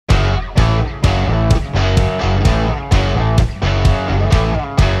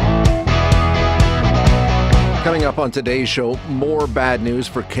Coming up on today's show, more bad news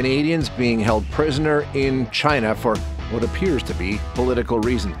for Canadians being held prisoner in China for what appears to be political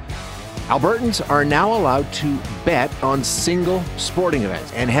reason. Albertans are now allowed to bet on single sporting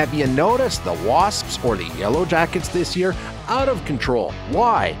events. And have you noticed the Wasps or the Yellow Jackets this year? Out of control.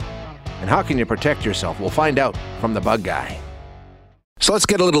 Why? And how can you protect yourself? We'll find out from the Bug Guy. So let's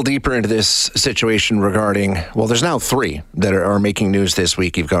get a little deeper into this situation regarding, well, there's now three that are making news this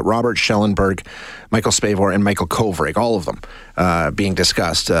week. You've got Robert Schellenberg, Michael Spavor, and Michael Kovrig, all of them being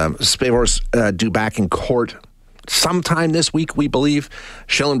discussed. Spavor's due back in court sometime this week, we believe.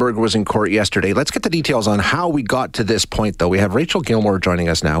 Schellenberg was in court yesterday. Let's get the details on how we got to this point, though. We have Rachel Gilmore joining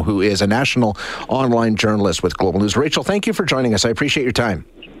us now, who is a national online journalist with Global News. Rachel, thank you for joining us. I appreciate your time.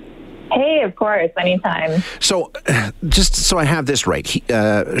 Hey, of course, anytime. So, just so I have this right,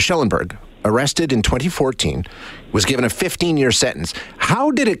 Schellenberg, arrested in 2014, was given a 15-year sentence.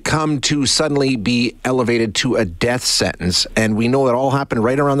 How did it come to suddenly be elevated to a death sentence? And we know it all happened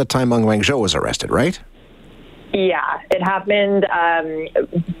right around the time Meng Wanzhou was arrested, right? Yeah, it happened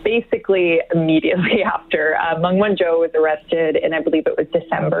basically immediately after Meng Wanzhou was arrested, and I believe it was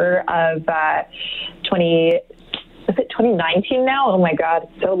December of 2019 now? Oh my God,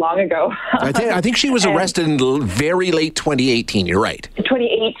 so long ago. I think she was arrested in very late 2018. You're right.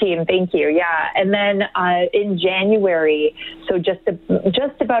 2018, thank you. Yeah, and then in January, so just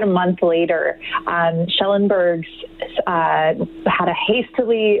about a month later, Schellenberg's had a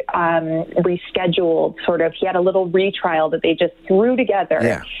hastily rescheduled sort of. He had a little retrial that they just threw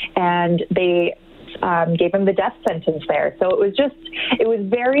together, and they gave him the death sentence there. So it was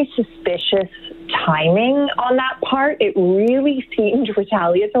very suspicious timing on that part. It really seemed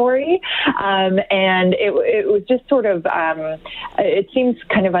retaliatory, and it was just sort of, it seems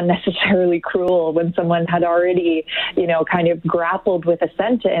kind of unnecessarily cruel when someone had already, kind of grappled with a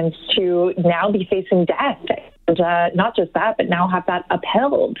sentence to now be facing death. And not just that, but now have that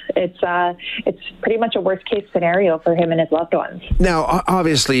upheld. It's pretty much a worst case scenario for him and his loved ones. Now,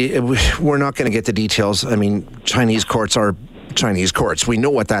 obviously, we're not going to get the details. I mean, Chinese courts are Chinese courts. We know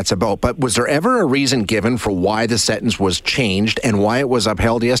what that's about. But was there ever a reason given for why the sentence was changed and why it was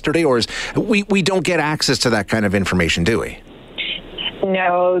upheld yesterday? Or we don't get access to that kind of information, do we?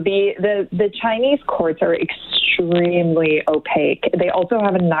 No, the Chinese courts are extremely opaque. They also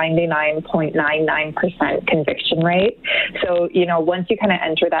have a 99.99% conviction rate. So, once you kind of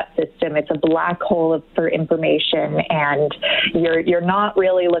enter that system, it's a black hole for information, and you're not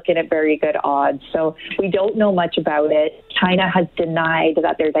really looking at very good odds. So we don't know much about it. China has denied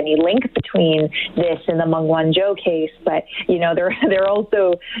that there's any link between this and the Meng Wanzhou case, but they're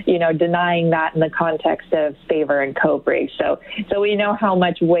also denying that in the context of Spavor and Kovrig. So we know how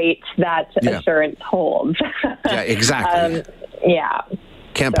much weight that assurance holds. Yeah, exactly.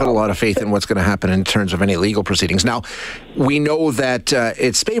 Can't put a lot of faith in what's going to happen in terms of any legal proceedings. Now, we know that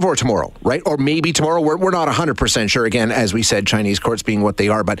it's Spavor tomorrow, right? Or maybe tomorrow. We're not 100% sure. Again, as we said, Chinese courts being what they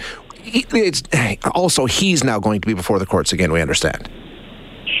are. But it's also, he's now going to be before the courts again, we understand.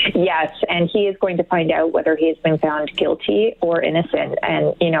 Yes, and he is going to find out whether he has been found guilty or innocent.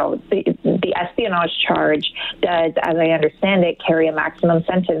 And, the espionage charge does, as I understand it, carry a maximum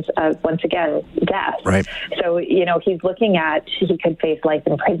sentence of, once again, death. Right. So, he's looking at, he could face life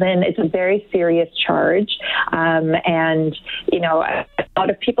in prison. It's a very serious charge. And, a lot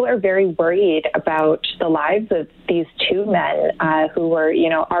of people are very worried about the lives of these two men who were,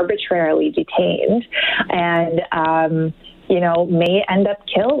 arbitrarily detained and, may end up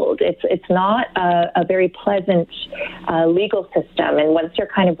killed. It's not a very pleasant legal system, and once you're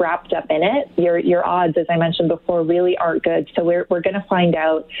kind of wrapped up in it, your odds, as I mentioned before, really aren't good. So we're going to find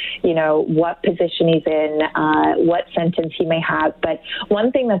out, what position he's in, what sentence he may have. But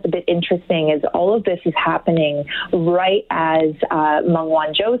one thing that's a bit interesting is all of this is happening right as Meng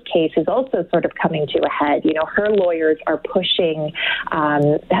Wanzhou's case is also sort of coming to a head. Her lawyers are pushing;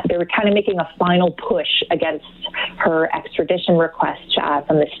 they were kind of making a final push against her extradition request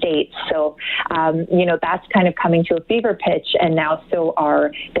from the States. So, that's kind of coming to a fever pitch, and now so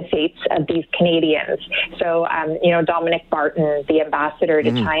are the fates of these Canadians. So, Dominic Barton, the ambassador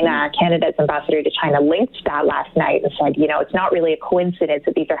to China, Canada's ambassador to China, linked that last night and said, it's not really a coincidence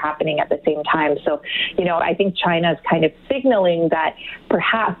that these are happening at the same time. So, I think China is kind of signaling that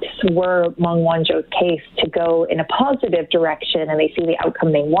perhaps were Meng Wanzhou's case to go in a positive direction and they see the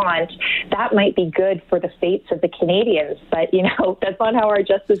outcome they want, that might be good for the fates of the Canadians. But, that's not how our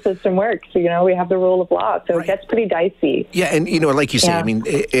justice system works. We have the rule of law, so it gets pretty dicey. Yeah, and, like you say, I mean,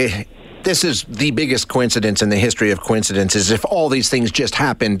 This is the biggest coincidence in the history of coincidences. If all these things just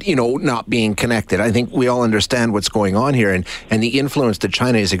happened, not being connected. I think we all understand what's going on here and the influence that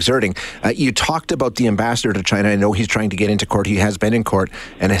China is exerting. You talked about the ambassador to China. I know he's trying to get into court. He has been in court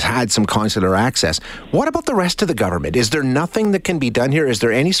and has had some consular access. What about the rest of the government? Is there nothing that can be done here? Is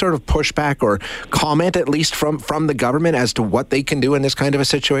there any sort of pushback or comment, at least from the government, as to what they can do in this kind of a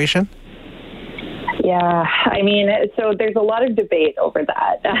situation? Yeah, I mean, so there's a lot of debate over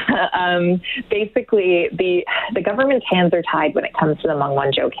that. Basically, the government's hands are tied when it comes to the Meng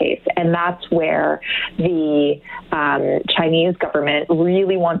Wanzhou case, and that's where the Chinese government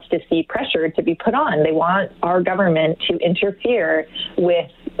really wants to see pressure to be put on. They want our government to interfere with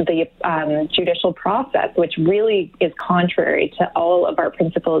the judicial process, which really is contrary to all of our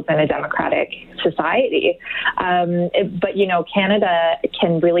principles in a democratic society. But, Canada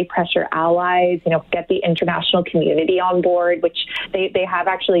can really pressure allies, get the international community on board, which they have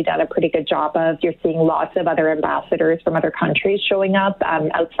actually done a pretty good job of. You're seeing lots of other ambassadors from other countries showing up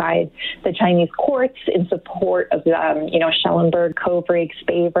outside the Chinese courts in support of, Schellenberg, Kovrig,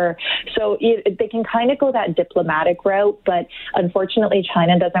 Spavor. So they can kind of go that diplomatic route, but unfortunately,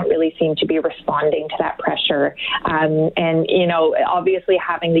 China doesn't really seem to be responding to that pressure. Obviously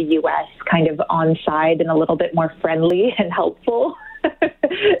having the U.S. kind of on side and a little bit more friendly and helpful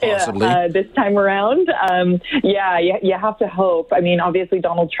this time around. You have to hope. I mean, obviously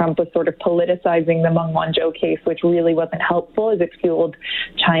Donald Trump was sort of politicizing the Meng Wanzhou case, which really wasn't helpful, as it fueled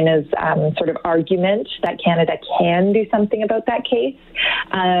China's sort of argument that Canada can do something about that case.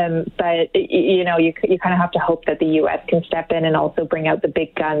 But you kind of have to hope that the U.S. can step in and also bring out the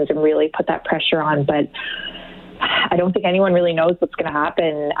big guns and really put that pressure on. But I don't think anyone really knows what's going to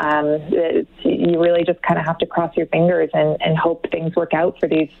happen. You really just kind of have to cross your fingers and hope things work out for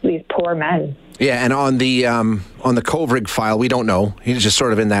these poor men. Yeah, and on the Kovrig file, we don't know. He's just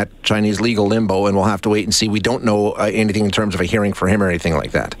sort of in that Chinese legal limbo, and we'll have to wait and see. We don't know anything in terms of a hearing for him or anything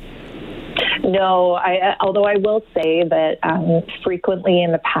like that. No, although I will say that frequently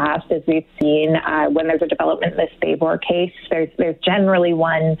in the past, as we've seen, when there's a development in the Spavor case, there's generally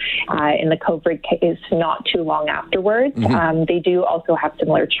one in the Kovrig case not too long afterwards. Mm-hmm. They do also have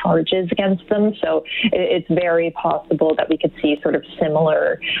similar charges against them, so it's very possible that we could see sort of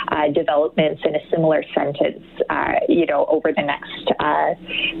similar developments in a similar sentence, over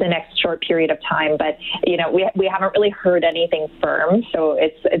the next short period of time. But we haven't really heard anything firm, so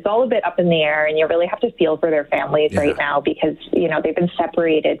it's all a bit up in the air. And you really have to feel for their families right now because, they've been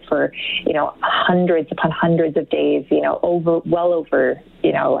separated for, hundreds upon hundreds of days, over,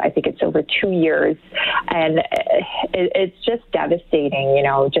 I think it's over 2 years. And it's just devastating,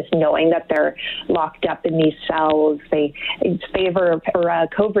 just knowing that they're locked up in these cells.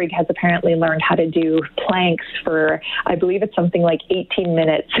 Kovrig has apparently learned how to do planks for, I believe it's something like 18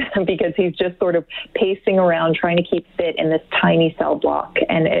 minutes because he's just sort of pacing around trying to keep fit in this tiny cell block.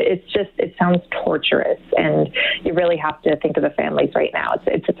 And it sounds torturous. And you really have to think of the families right now.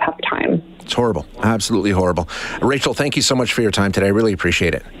 It's a tough time. It's horrible. Absolutely horrible. Rachel, thank you so much for your time today. I really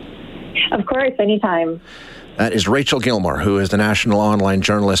appreciate it. Of course, anytime. That is Rachel Gilmore, who is the national online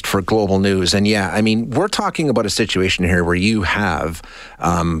journalist for Global News. And we're talking about a situation here where you have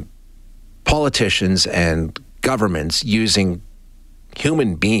politicians and governments using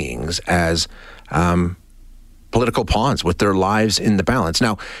human beings as political pawns with their lives in the balance.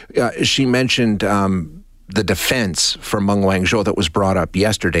 Now, she mentioned the defense for Meng Wanzhou that was brought up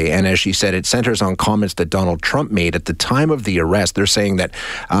yesterday. And as she said, it centers on comments that Donald Trump made at the time of the arrest. They're saying that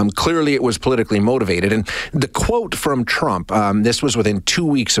clearly it was politically motivated. And the quote from Trump, this was within 2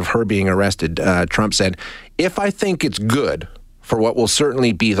 weeks of her being arrested, Trump said, "If I think it's good for what will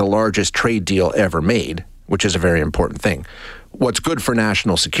certainly be the largest trade deal ever made," which is a very important thing, "what's good for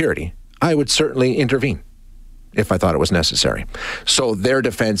national security, I would certainly intervene if I thought it was necessary." So their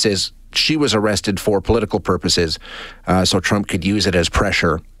defense is she was arrested for political purposes, so Trump could use it as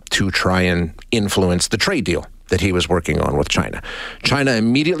pressure to try and influence the trade deal that he was working on with China. China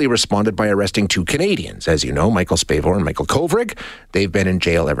immediately responded by arresting 2 Canadians, as you know, Michael Spavor and Michael Kovrig. They've been in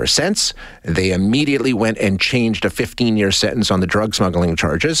jail ever since. They immediately went and changed a 15-year sentence on the drug smuggling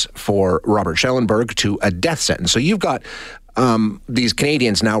charges for Robert Schellenberg to a death sentence. So you've got these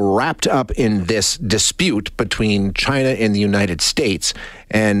Canadians now wrapped up in this dispute between China and the United States,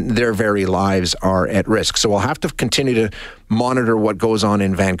 and their very lives are at risk. So we'll have to continue to monitor what goes on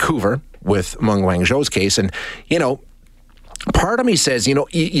in Vancouver with Meng Wanzhou's case. And, part of me says, you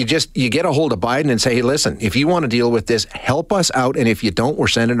get a hold of Biden and say, hey, listen, if you want to deal with this, help us out. And if you don't, we're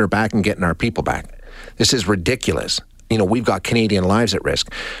sending her back and getting our people back. This is ridiculous. we've got Canadian lives at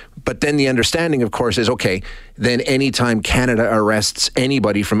risk. But then the understanding, of course, is, okay, then anytime Canada arrests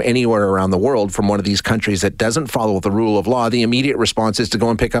anybody from anywhere around the world from one of these countries that doesn't follow the rule of law, the immediate response is to go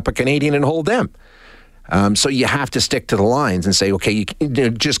and pick up a Canadian and hold them. So you have to stick to the lines and say, okay,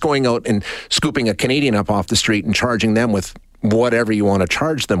 just going out and scooping a Canadian up off the street and charging them with whatever you want to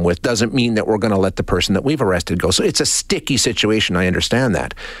charge them with doesn't mean that we're going to let the person that we've arrested go. So it's a sticky situation. I understand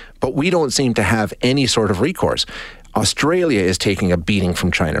that. But we don't seem to have any sort of recourse. Australia is taking a beating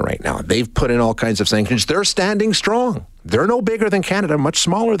from China right now. They've put in all kinds of sanctions. They're standing strong. They're no bigger than Canada, much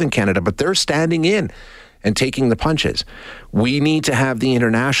smaller than Canada, but they're standing in and taking the punches. We need to have the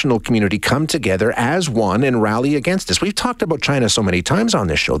international community come together as one and rally against this. We've talked about China so many times on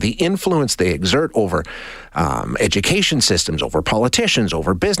this show, the influence they exert over education systems, over politicians,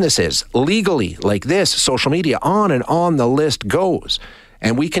 over businesses, legally, like this, social media, on and on the list goes.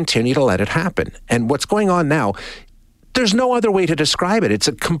 And we continue to let it happen. And what's going on now, there's no other way to describe it. It's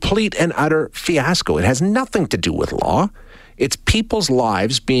a complete and utter fiasco. It has nothing to do with law. It's people's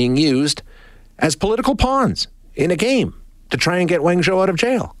lives being used as political pawns in a game to try and get Wang Zhou out of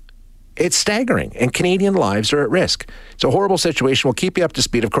jail. It's staggering, and Canadian lives are at risk. It's a horrible situation. We'll keep you up to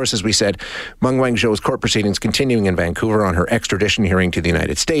speed. Of course, as we said, Meng Wanzhou's court proceedings continuing in Vancouver on her extradition hearing to the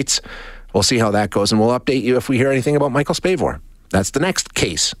United States. We'll see how that goes, and we'll update you if we hear anything about Michael Spavor. That's the next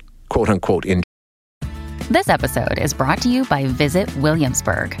case, quote unquote, in. This episode is brought to you by Visit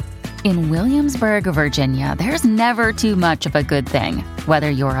Williamsburg. In Williamsburg, Virginia, there's never too much of a good thing.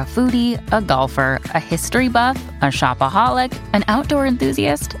 Whether you're a foodie, a golfer, a history buff, a shopaholic, an outdoor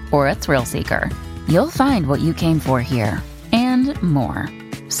enthusiast, or a thrill seeker, you'll find what you came for here and more.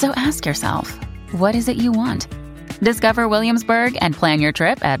 So ask yourself, what is it you want? Discover Williamsburg and plan your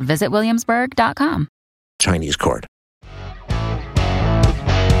trip at visitwilliamsburg.com. Chinese court.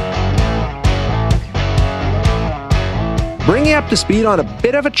 Bringing up to speed on a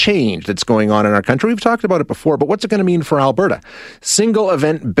bit of a change that's going on in our country. We've talked about it before, but what's it going to mean for Alberta? Single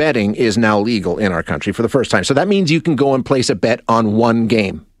event betting is now legal in our country for the first time. So that means you can go and place a bet on one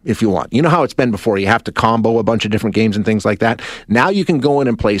game if you want. You know how it's been before. You have to combo a bunch of different games and things like that. Now you can go in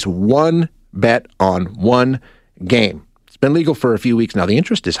and place one bet on one game. It's been legal for a few weeks now. The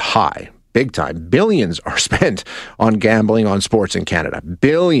interest is high. Big time. Billions are spent on gambling on sports in Canada.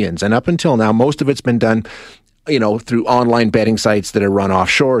 Billions. And up until now, most of it's been done through online betting sites that are run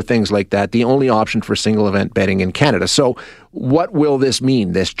offshore, things like that. The only option for single event betting in Canada. So what will this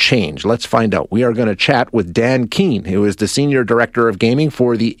mean, this change? Let's find out. We are going to chat with Dan Keane, who is the Senior Director of Gaming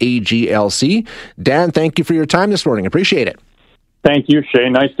for the AGLC. Dan, thank you for your time this morning. Appreciate it. Thank you, Shay.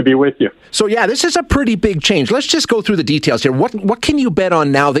 Nice to be with you. So yeah, this is a pretty big change. Let's just go through the details here. What can you bet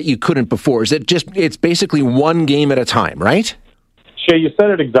on now that you couldn't before? It's basically one game at a time, right? Shay, you said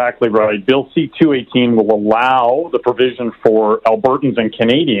it exactly right. Bill C-218 will allow the provision for Albertans and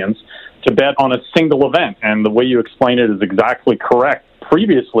Canadians to bet on a single event. And the way you explain it is exactly correct.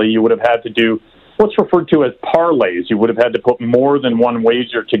 Previously, you would have had to do what's referred to as parlays. You would have had to put more than one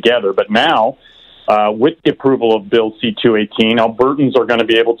wager together. But now, with the approval of Bill C-218, Albertans are going to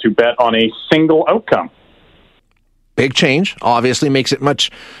be able to bet on a single outcome. Big change. Obviously makes it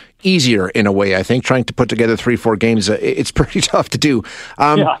much easier in a way, I think. Trying to put together 3-4 games, it's pretty tough to do.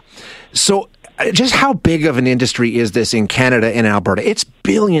 So just how big of an industry is this in Canada and Alberta? It's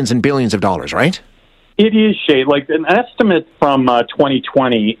billions and billions of dollars, right? It is, Shay. Like an estimate from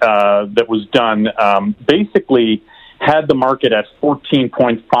 2020 that was done basically had the market at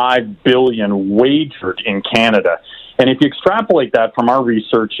 $14.5 billion wagered in Canada. And if you extrapolate that from our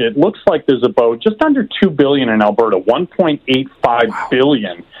research, it looks like there's about just under $2 billion in Alberta, $1.85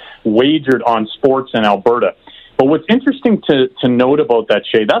 billion wagered on sports in Alberta. But what's interesting to note about that,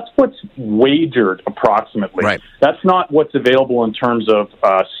 Shay, that's what's wagered approximately. Right. That's not what's available in terms of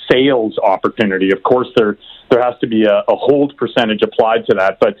sales opportunity. Of course, there has to be a hold percentage applied to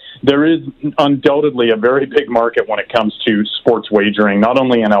that, but there is undoubtedly a very big market when it comes to sports wagering, not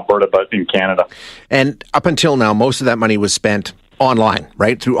only in Alberta, but in Canada. And up until now, most of that money was spent online,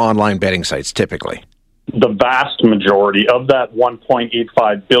 right? Through online betting sites, typically. The vast majority of that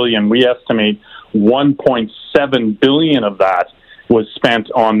 $1.85 billion, we estimate $1.7 billion of that was spent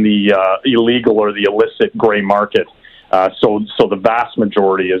on the illegal or the illicit gray market. So the vast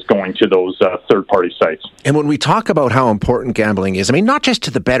majority is going to those third-party sites. And when we talk about how important gambling is, I mean, not just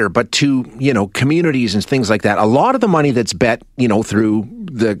to the bettor, but to, communities and things like that, a lot of the money that's bet, through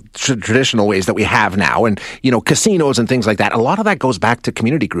the traditional ways that we have now and, casinos and things like that, a lot of that goes back to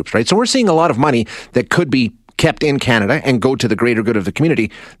community groups, right? So we're seeing a lot of money that could be kept in Canada and go to the greater good of the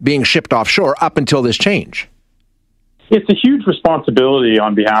community being shipped offshore up until this change. It's a huge responsibility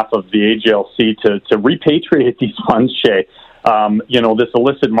on behalf of the AGLC to repatriate these funds, Shay. This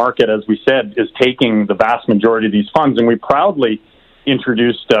illicit market, as we said, is taking the vast majority of these funds, and we proudly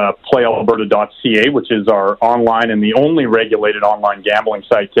introduced PlayAlberta.ca, which is our online and the only regulated online gambling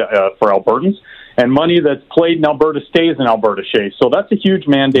site for Albertans. And money that's played in Alberta stays in Alberta, Shay. So that's a huge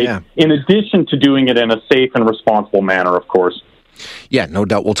mandate, in addition to doing it in a safe and responsible manner, of course. Yeah, no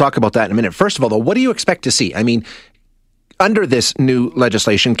doubt. We'll talk about that in a minute. First of all, though, what do you expect to see? I mean, under this new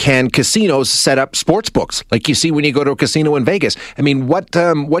legislation, can casinos set up sports books like you see when you go to a casino in Vegas? I mean, what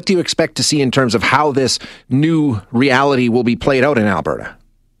do you expect to see in terms of how this new reality will be played out in Alberta?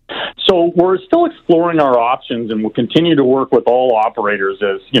 So we're still exploring our options, and we'll continue to work with all operators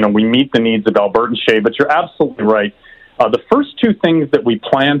as we meet the needs of Albertans, Shay. But you're absolutely right. The first two things that we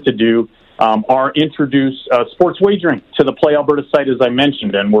plan to do are introduce sports wagering to the Play Alberta site, as I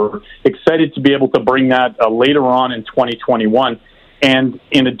mentioned, and we're excited to be able to bring that later on in 2021. And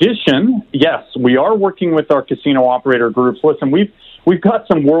in addition, yes, we are working with our casino operator groups. Listen, we've got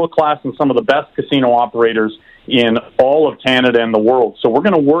some world-class and some of the best casino operators in all of Canada and the world. So we're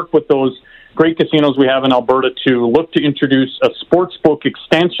going to work with those great casinos we have in Alberta to look to introduce sportsbook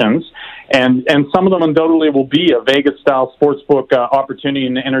extensions, and some of them undoubtedly will be a Vegas-style sportsbook opportunity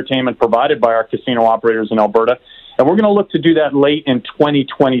and entertainment provided by our casino operators in Alberta. And we're going to look to do that late in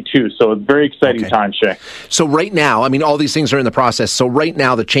 2022. So it's a very exciting time, Shay. So right now, I mean, all these things are in the process. So right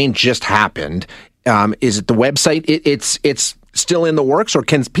now, the change just happened. Is it the website? It's still in the works, or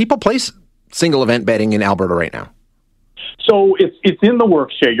can people place single event betting in Alberta right now? So it's in the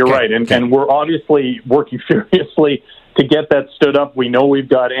works, Shay. You're right. And we're obviously working furiously to get that stood up. We know we've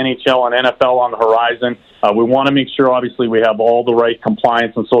got NHL and NFL on the horizon. We want to make sure, obviously, we have all the right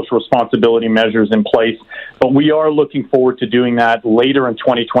compliance and social responsibility measures in place. But we are looking forward to doing that later in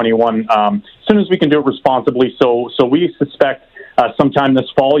 2021, as soon as we can do it responsibly. So we suspect sometime this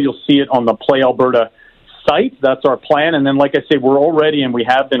fall you'll see it on the Play Alberta site. That's our plan. And then, like I say, we're already, and we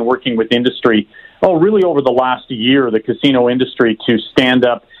have been working with industry, really over the last year, the casino industry, to stand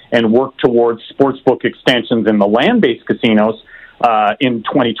up and work towards sportsbook extensions in the land-based casinos in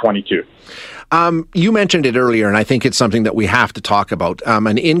 2022. You mentioned it earlier, and I think it's something that we have to talk about.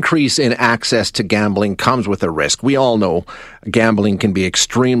 An increase in access to gambling comes with a risk. We all know gambling can be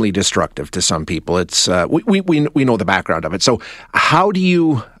extremely destructive to some people. It's we know the background of it. So how do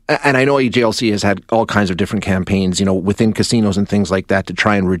you... And I know AGLC has had all kinds of different campaigns, within casinos and things like that to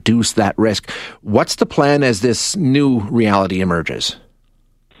try and reduce that risk. What's the plan as this new reality emerges?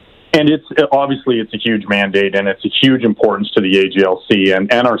 And it's a huge mandate, and it's a huge importance to the AGLC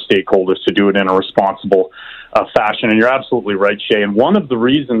and our stakeholders to do it in a responsible fashion. And you're absolutely right, Shay. And one of the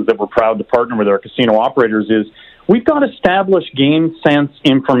reasons that we're proud to partner with our casino operators is we've got established game sense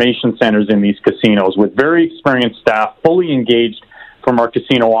information centers in these casinos with very experienced staff, fully engaged from our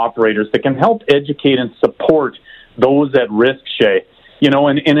casino operators, that can help educate and support those at risk, Shay.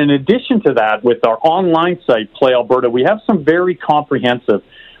 And in addition to that, with our online site, Play Alberta, we have some very comprehensive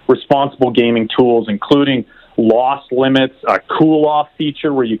responsible gaming tools, including loss limits, a cool-off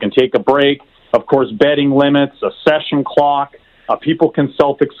feature where you can take a break, of course, betting limits, a session clock, people can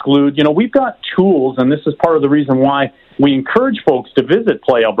self-exclude. We've got tools, and this is part of the reason why we encourage folks to visit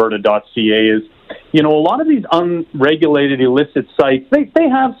PlayAlberta.ca is, a lot of these unregulated illicit sites, they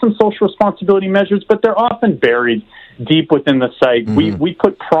have some social responsibility measures, but they're often buried deep within the site. Mm-hmm. We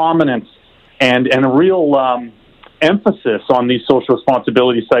put prominence and a real emphasis on these social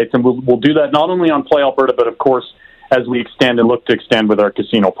responsibility sites, and we'll do that not only on Play Alberta, but of course as we extend and look to extend with our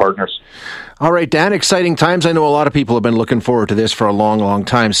casino partners. All right, Dan, exciting times. I know a lot of people have been looking forward to this for a long, long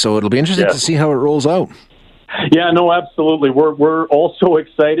time, so it'll be interesting to see how it rolls out. Yeah, no, absolutely. We're also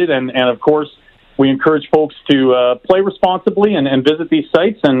excited, and of course, we encourage folks to play responsibly and visit these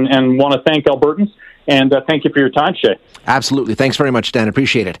sites, and want to thank Albertans. And thank you for your time, Shay. Absolutely. Thanks very much, Dan.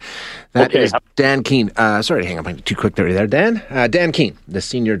 Appreciate it. That is Dan Keane. Sorry to hang up too quick there, Dan. Dan Keane, the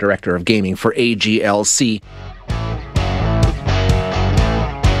Senior Director of Gaming for AGLC.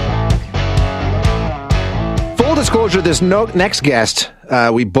 Full disclosure, this next guest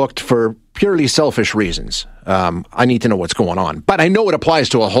we booked for purely selfish reasons. I need to know what's going on. But I know it applies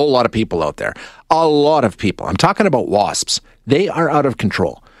to a whole lot of people out there. A lot of people. I'm talking about wasps. They are out of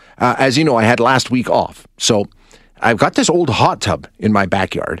control. As you know, I had last week off. So I've got this old hot tub in my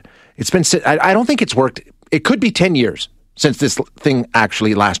backyard. It's been, I don't think it's worked. It could be 10 years since this thing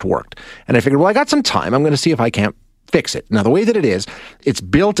actually last worked. And I figured, well, I got some time. I'm going to see if I can't fix it. Now, the way that it is, it's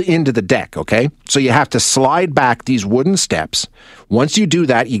built into the deck, okay? So you have to slide back these wooden steps. Once you do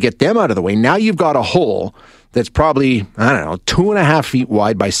that, you get them out of the way. Now you've got a hole that's probably, 2.5 feet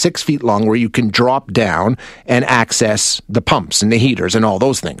wide by 6 feet long, where you can drop down and access the pumps and the heaters and all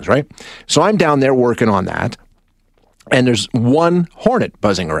those things, right? So I'm down there working on that. And there's one hornet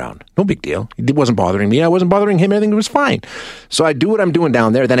buzzing around. No big deal. It wasn't bothering me. I wasn't bothering him. Everything was fine. So I do what I'm doing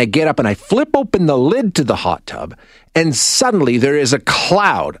down there. Then I get up and I flip open the lid to the hot tub. And suddenly there is a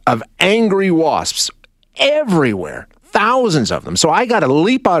cloud of angry wasps everywhere. Thousands of them. So I got to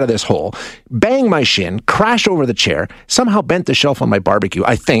leap out of this hole, bang my shin, crash over the chair, somehow bent the shelf on my barbecue.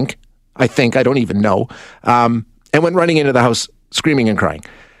 I think, I don't even know. And went running into the house screaming and crying.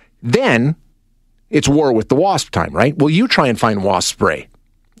 Then it's war with the wasp time, right? Well, you try and find wasp spray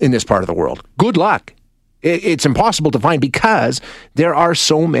in this part of the world. Good luck. It's impossible to find because there are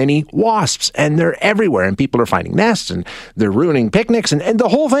so many wasps and they're everywhere and people are finding nests and they're ruining picnics and the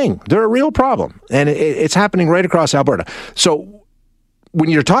whole thing. They're a real problem and it's happening right across Alberta. So when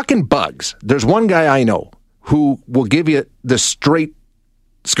you're talking bugs, there's one guy I know who will give you the straight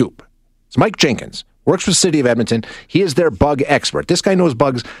scoop. It's Mike Jenkins. Works for the City of Edmonton. He is their bug expert. This guy knows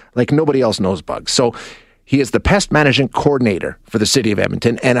bugs like nobody else knows bugs. So he is the pest management coordinator for the City of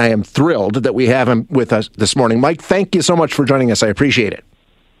Edmonton, and I am thrilled that we have him with us this morning. Mike, thank you so much for joining us. I appreciate it.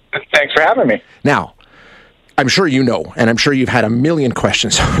 Thanks for having me. Now, I'm sure you know, and I'm sure you've had a million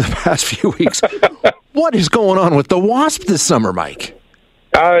questions over the past few weeks. What is going on with the wasp this summer, Mike?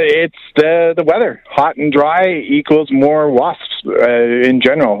 It's the weather. Hot and dry equals more wasps in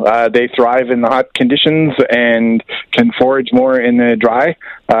general. They thrive in the hot conditions and can forage more in the dry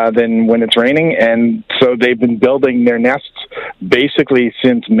than when it's raining. And so they've been building their nests basically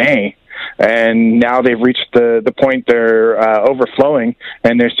since May. And now they've reached the point they're overflowing,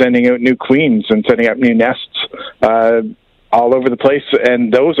 and they're sending out new queens and setting up new nests all over the place,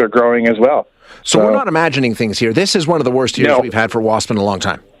 and those are growing as well. So we're not imagining things here. This is one of the worst years we've had for wasp in a long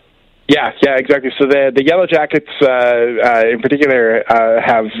time. Yeah, exactly. So the yellow jackets in particular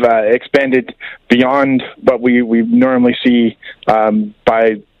have expanded beyond what we normally see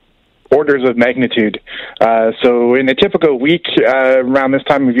by orders of magnitude. So in a typical week around this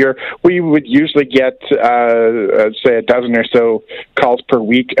time of year, we would usually get, say, a dozen or so calls per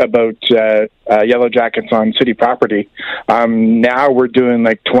week about yellow jackets on city property. Now we're doing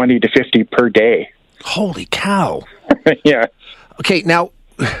like 20 to 50 per day. Holy cow. Yeah. Okay, now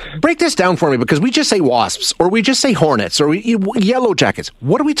break this down for me, because we just say wasps, or we just say hornets, or yellow jackets.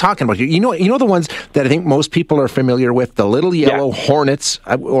 What are we talking about here? You know the ones that I think most people are familiar with, the little yellow hornets,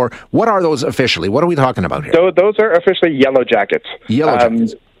 or what are those officially? What are we talking about here? Those are officially yellow jackets. Yellow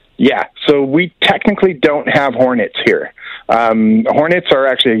jackets. Yeah, so we technically don't have hornets here. Hornets are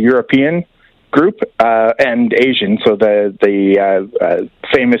actually a European group and Asian, so the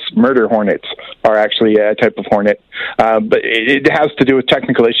famous murder hornets are actually a type of hornet, but it has to do with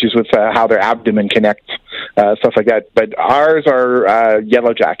technical issues with how their abdomen connects, stuff like that. But ours are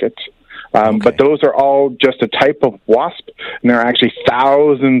yellow jackets. Okay. But those are all just a type of wasp, and there are actually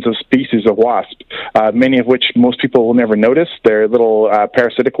thousands of species of wasp, many of which most people will never notice. They're little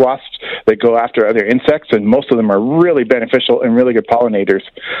parasitic wasps that go after other insects, and most of them are really beneficial and really good pollinators.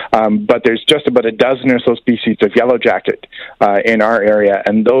 But there's just about a dozen or so species of yellow jacket in our area,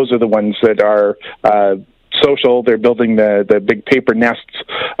 and those are the ones that are social. They're building the big paper nests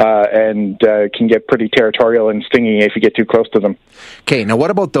and can get pretty territorial and stingy if you get too close to them. Okay, now what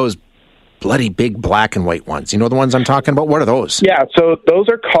about those bloody big black and white ones? You know the ones I'm talking about? What are those? Yeah, so those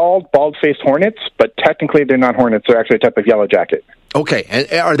are called bald-faced hornets, but technically they're not hornets. They're actually a type of yellow jacket. Okay,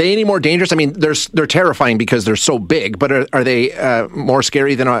 and are they any more dangerous? I mean, they're terrifying because they're so big, but are they more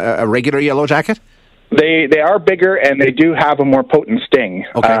scary than a regular yellow jacket? They are bigger, and they do have a more potent sting.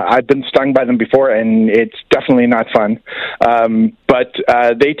 Okay. I've been stung by them before, and it's definitely not fun. But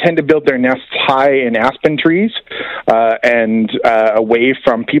they tend to build their nests high in aspen trees and away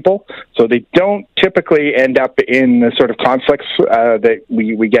from people. So they don't typically end up in the sort of conflicts that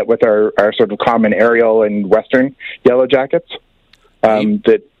we get with our sort of common aerial and western yellow jackets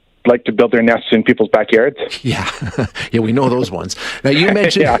that like to build their nests in people's backyards. Yeah, we know those ones. Now you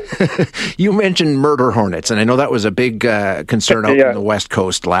mentioned you mentioned murder hornets, and I know that was a big concern out on the West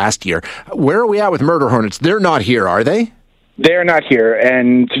Coast last year. Where are we at with murder hornets? They're not here, are they? They're not here,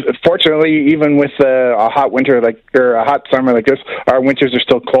 and fortunately, even with a hot winter or a hot summer like this, our winters are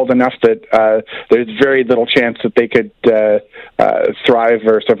still cold enough that there's very little chance that they could thrive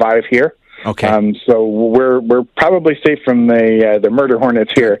or survive here. Okay. So we're probably safe from the murder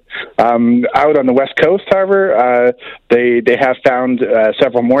hornets here. Out on the West Coast, however, they have found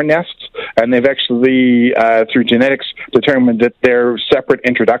several more nests, and they've actually through genetics determined that they're separate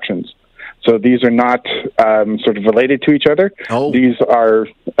introductions. So these are not sort of related to each other. Oh. These are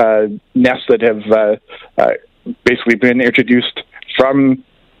nests that have basically been introduced from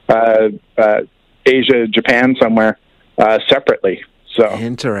Asia, Japan, somewhere separately. So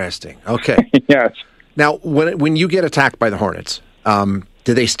Interesting. Okay. yes. Now, when you get attacked by the hornets,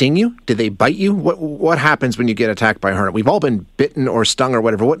 do they sting you? Do they bite you? What happens when you get attacked by a hornet? We've all been bitten or stung or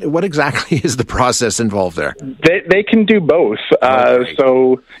whatever. What exactly is the process involved there? They can do both. Okay.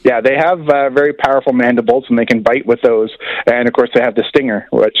 So, yeah, they have very powerful mandibles, and they can bite with those. And, of course, they have the stinger,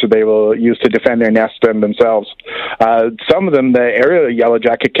 which they will use to defend their nest and themselves. Some of them, the aerial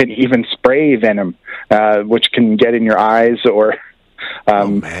yellowjacket, can even spray venom, which can get in your eyes or... oh,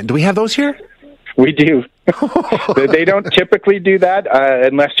 man. Do we have those here? We do. They don't typically do that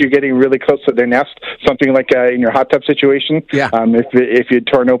unless you're getting really close to their nest. Something like in your hot tub situation. Yeah. If you'd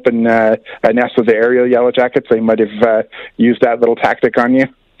torn open a nest of the aerial yellow jackets, they might have used that little tactic on you.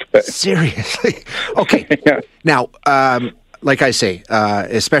 Seriously? Okay. Yeah. Now, like I say,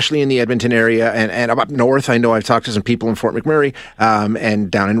 especially in the Edmonton area and up north, I know I've talked to some people in Fort McMurray and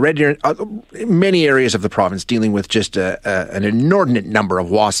down in Red Deer, many areas of the province dealing with just an inordinate number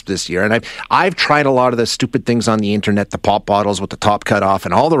of wasps this year. And I've tried a lot of the stupid things on the internet, the pop bottles with the top cut off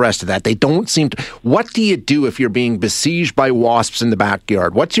and all the rest of that. They don't seem to... What do you do if you're being besieged by wasps in the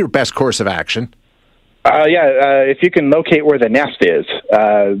backyard? What's your best course of action? If you can locate where the nest is,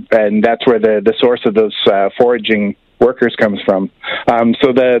 and that's where the source of those foraging workers comes from.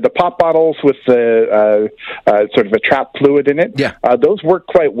 So the pop bottles with the sort of a trap fluid in it, yeah, those work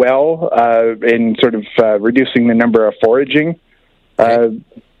quite well in sort of reducing the number of foraging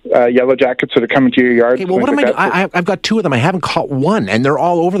yellow jackets that are coming to your yard. Okay, well, what am I doing? I've got two of them. I haven't caught one, and they're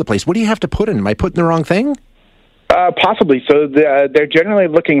all over the place. What do you have to put in? Am I putting the wrong thing? Possibly. So they're generally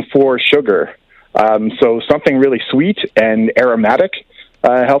looking for sugar. So something really sweet and aromatic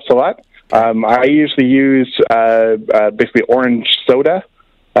helps a lot. I usually use basically orange soda,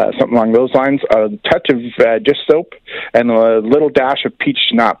 something along those lines, a touch of dish soap, and a little dash of peach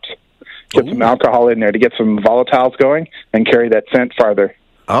schnapps. Get some alcohol in there to get some volatiles going and carry that scent farther.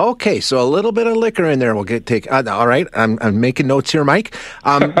 Okay, so a little bit of liquor in there will take. All right, I'm making notes here, Mike.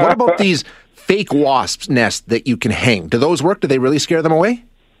 What about these fake wasp nests that you can hang? Do those work? Do they really scare them away?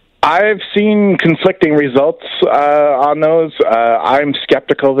 I've seen conflicting results on those. I'm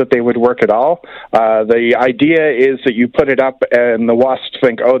skeptical that they would work at all. The idea is that you put it up and the wasps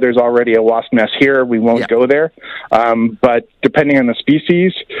think, oh, there's already a wasp nest here, we won't go there. But depending on the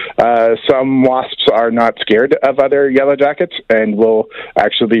species, some wasps are not scared of other yellow jackets and will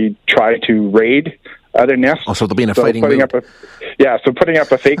actually try to raid other nests. Oh, so they'll be in a fighting mood. So putting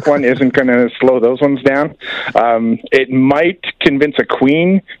up a fake one isn't going to slow those ones down. It might convince a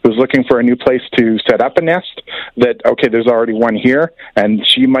queen who's looking for a new place to set up a nest that, okay, there's already one here, and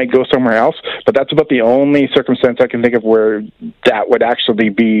she might go somewhere else. But that's about the only circumstance I can think of where that would actually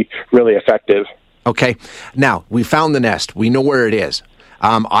be really effective. Okay. Now, we found the nest. We know where it is.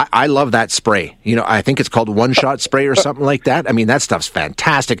 I love that spray. You know, I think it's called one-shot spray or something like that. I mean, that stuff's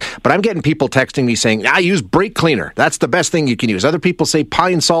fantastic. But I'm getting people texting me saying, I use brake cleaner. That's the best thing you can use. Other people say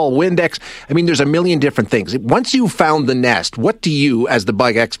Pine Sol, Windex. I mean, there's a million different things. Once you've found the nest, what do you, as the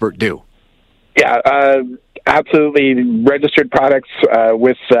bug expert, do? Yeah, absolutely. Registered products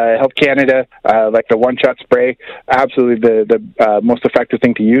with Health Canada, like the one-shot spray, absolutely the most effective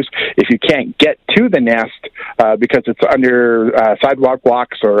thing to use. If you can't get to the nest because it's under sidewalk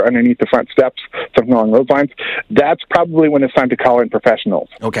blocks or underneath the front steps, something along those lines, that's probably when it's time to call in professionals.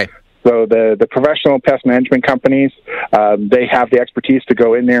 Okay. So the professional pest management companies, they have the expertise to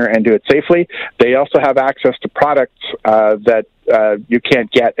go in there and do it safely. They also have access to products that you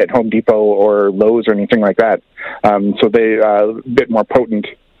can't get at Home Depot or Lowe's or anything like that. So they a bit more potent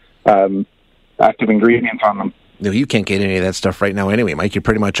active ingredients on them. No, you can't get any of that stuff right now anyway, Mike. You're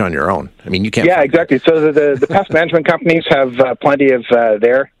pretty much on your own. I mean, you can't... Yeah, exactly. So the pest management companies have plenty of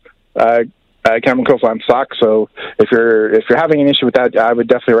their chemicals on stock. So if you're having an issue with that, I would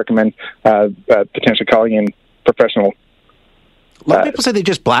definitely recommend potentially calling in professional. A lot of people say they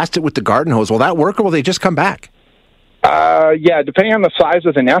just blast it with the garden hose. Will that work, or will they just come back? Yeah, depending on the size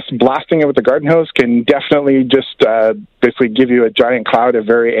of the nest, blasting it with the garden hose can definitely just basically give you a giant cloud of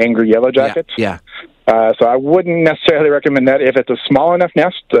very angry yellow jackets. Yeah. So I wouldn't necessarily recommend that. If it's a small enough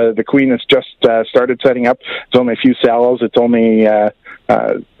nest, the queen has just started setting up. It's only a few cells. It's only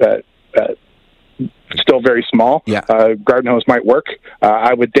still very small. Yeah. Garden hose might work.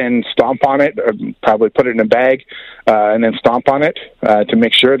 I would then stomp on it, probably put it in a bag, and then stomp on it to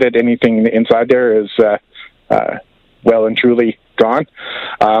make sure that anything inside there is well and truly gone.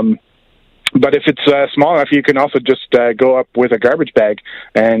 But if it's small enough, you can also just go up with a garbage bag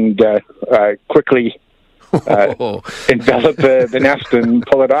and quickly envelop the nest and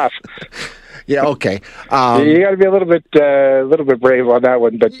pull it off. Yeah, okay. You got to be a little bit brave on that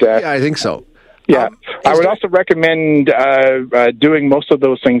one, but yeah, I think so. Yeah, I would also recommend doing most of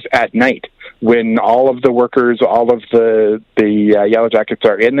those things at night when all of the workers, all of the yellow jackets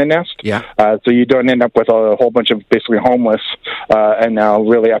are in the nest. Yeah. So you don't end up with a whole bunch of basically homeless and now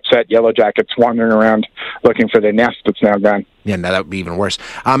really upset yellow jackets wandering around looking for their nest that's now gone. Yeah, no, that would be even worse.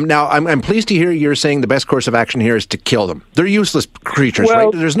 Now, I'm pleased to hear you're saying the best course of action here is to kill them. They're useless creatures,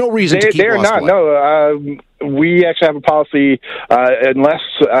 right? There's no reason to keep they're not. No, we actually have a policy unless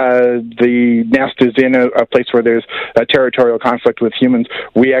the nest is in a place where there's a territorial conflict with humans,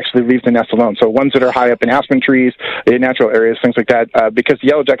 we actually leave the nest alone. So ones that are high up in aspen trees, in natural areas, things like that, because the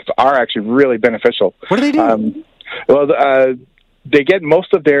yellow jackets are actually really beneficial. What do they do? They get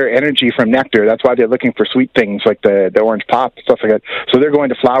most of their energy from nectar. That's why they're looking for sweet things like the orange pop, stuff like that. So they're going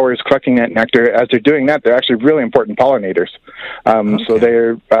to flowers, collecting that nectar. As they're doing that, they're actually really important pollinators. So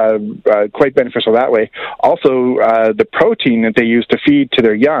they're quite beneficial that way. Also, the protein that they use to feed to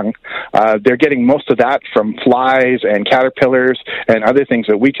their young, they're getting most of that from flies and caterpillars and other things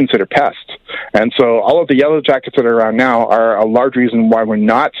that we consider pests. And so all of the yellow jackets that are around now are a large reason why we're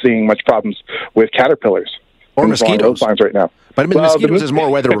not seeing much problems with caterpillars. Or mosquitoes. Right now. But I mean, mosquitoes is more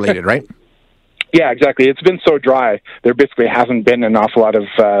weather-related, right? Yeah, exactly. It's been so dry, there basically hasn't been an awful lot of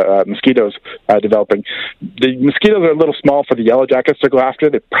mosquitoes developing. The mosquitoes are a little small for the yellow jackets to go after.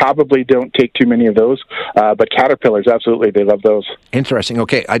 They probably don't take too many of those, but caterpillars, absolutely, they love those. Interesting.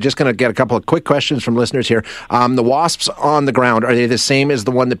 Okay, I'm just going to get a couple of quick questions from listeners here. The wasps on the ground, are they the same as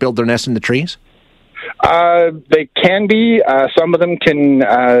the one that build their nest in the trees? They can be. Some of them can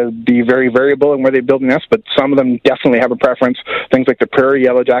be very variable in where they build nests, but some of them definitely have a preference. Things like the prairie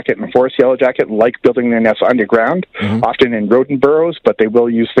yellow jacket and the forest yellow jacket like building their nests underground, often in rodent burrows, but they will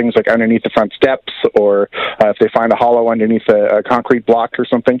use things like underneath the front steps, or if they find a hollow underneath a concrete block or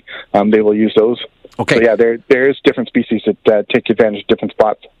something, they will use those. Okay. So yeah, there's different species that take advantage of different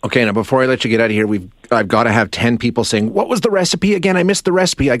spots. Okay, now before I let you get out of here, I've got to have 10 people saying, "What was the recipe again? I missed the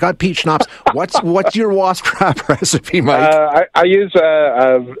recipe. I got peach schnapps." What's your wasp trap recipe, Mike? I use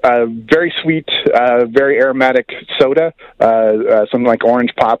a very sweet, very aromatic soda, something like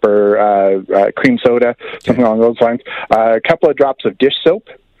orange pop or cream soda, something along those lines. A couple of drops of dish soap.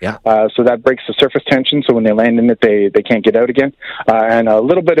 Yeah. So that breaks the surface tension, so when they land in it, they can't get out again. And a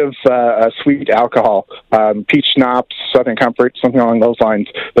little bit of sweet alcohol, peach schnapps, Southern Comfort, something along those lines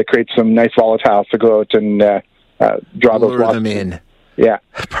that creates some nice volatiles to go out and draw those wasps. Lure them in. Yeah.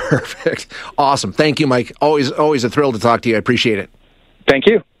 Perfect. Awesome. Thank you, Mike. Always a thrill to talk to you. I appreciate it. Thank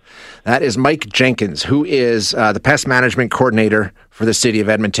you. That is Mike Jenkins, who is the pest management coordinator for the city of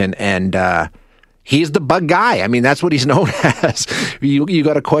Edmonton, and he's the bug guy. I mean, that's what he's known as. You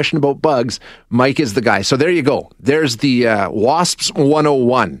got a question about bugs, Mike is the guy. So there you go. There's the Wasps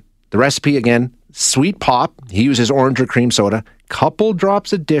 101. The recipe again, sweet pop. He uses orange or cream soda, couple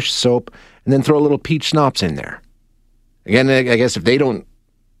drops of dish soap, and then throw a little peach schnapps in there. Again, I guess if they don't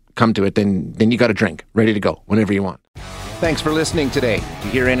come to it, then you got a drink ready to go whenever you want. Thanks for listening today. To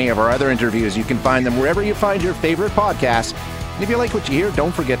hear any of our other interviews, you can find them wherever you find your favorite podcasts. And if you like what you hear,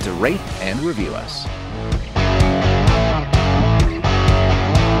 don't forget to rate and review us.